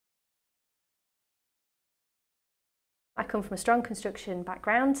I come from a strong construction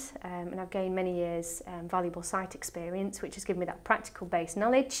background and I've gained many years valuable site experience, which has given me that practical based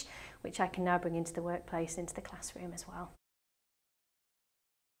knowledge which I can now bring into the workplace, into the classroom as well.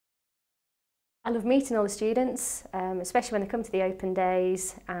 I love meeting all the students, especially when they come to the open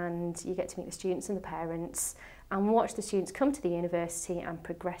days and you get to meet the students and the parents and watch the students come to the university and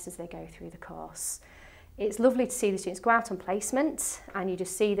progress as they go through the course. It's lovely to see the students go out on placement and you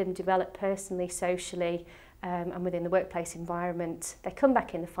just see them develop personally, socially and within the workplace environment. They come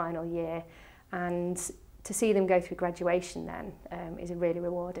back in the final year and to see them go through graduation then is a really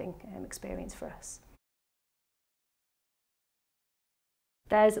rewarding experience for us.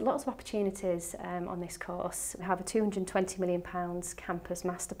 There's lots of opportunities on this course. We have a £220 million campus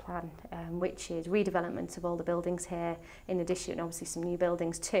master plan, which is redevelopment of all the buildings here, in addition obviously some new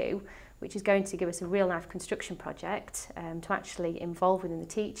buildings too, which is going to give us a real life construction project to actually involve within the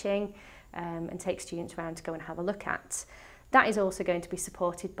teaching and take students around to go and have a look at. That is also going to be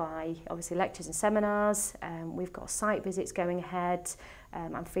supported by obviously lectures and seminars. We've got site visits going ahead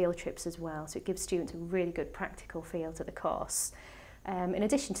and field trips as well, so it gives students a really good practical feel to the course. In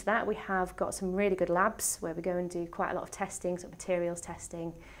addition to that, we have got some really good labs where we go and do quite a lot of testing, so materials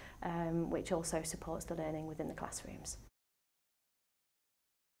testing, which also supports the learning within the classrooms.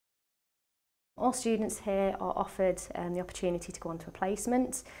 All students here are offered the opportunity to go on to a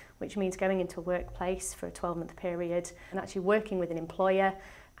placement, which means going into a workplace for a 12-month period and actually working with an employer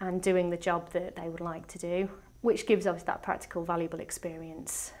and doing the job that they would like to do, which gives us that practical, valuable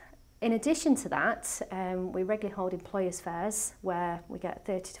experience. In addition to that, we regularly hold employers' fairs where we get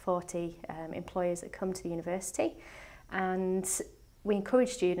 30 to 40 employers that come to the university, and we encourage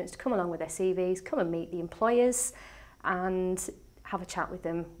students to come along with their CVs, come and meet the employers and have a chat with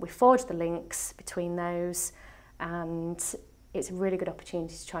them. We forge the links between those and it's a really good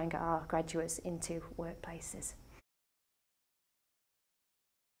opportunity to try and get our graduates into workplaces.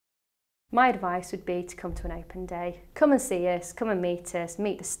 My advice would be to come to an open day. Come and see us, come and meet us,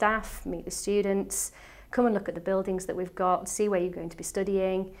 meet the staff, meet the students, come and look at the buildings that we've got, see where you're going to be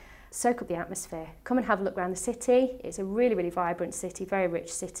studying, soak up the atmosphere. Come and have a look around the city. It's a really, really vibrant city, very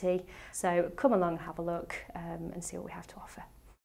rich city. So come along and have a look and see what we have to offer.